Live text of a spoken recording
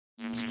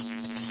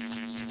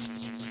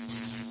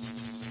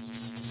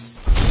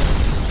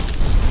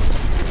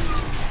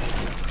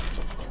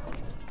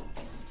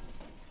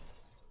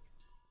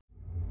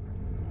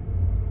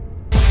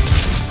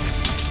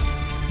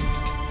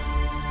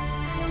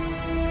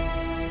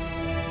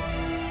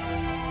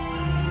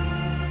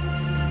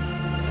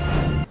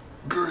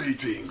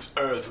Greetings,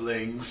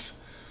 Earthlings.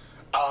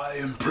 I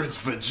am Prince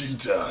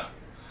Vegeta.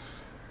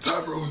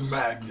 Tyrone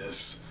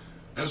Magnus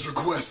has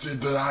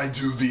requested that I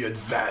do the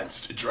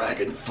advanced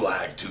Dragon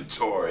Flag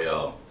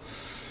tutorial.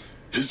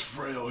 His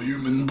frail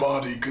human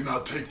body could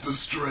not take the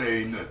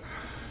strain.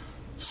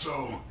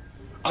 So,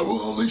 I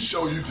will only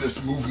show you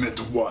this movement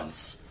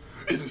once.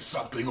 It is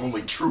something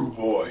only true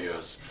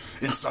warriors,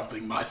 and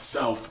something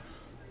myself,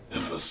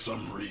 and for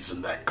some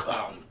reason that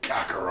clown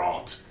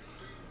Kakarot,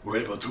 were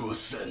able to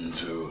ascend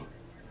to.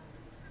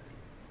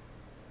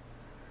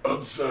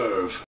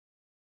 Observe.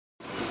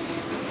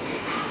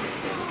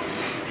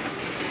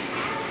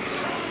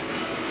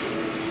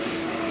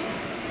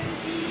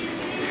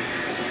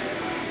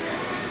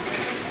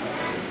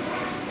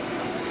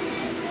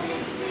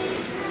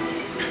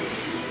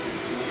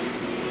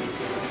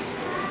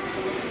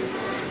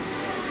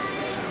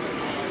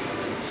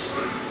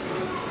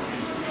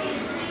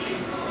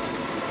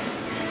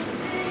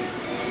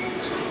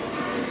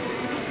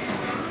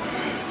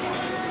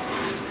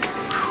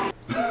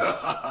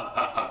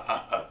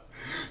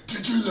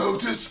 Did you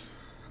notice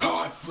how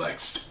I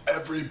flexed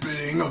every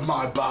being of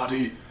my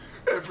body,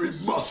 every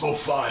muscle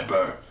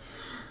fiber?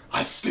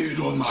 I stayed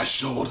on my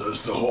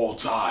shoulders the whole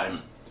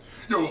time.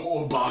 Your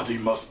whole body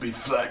must be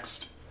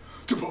flexed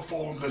to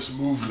perform this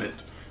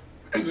movement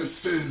and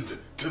ascend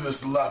to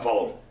this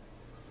level.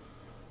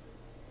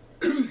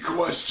 Any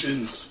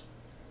questions?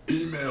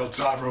 Email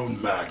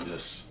Tyrone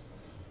Magnus.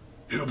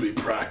 He'll be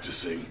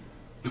practicing.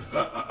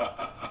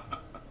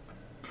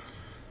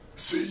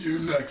 See you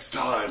next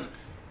time,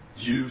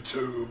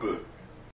 YouTube.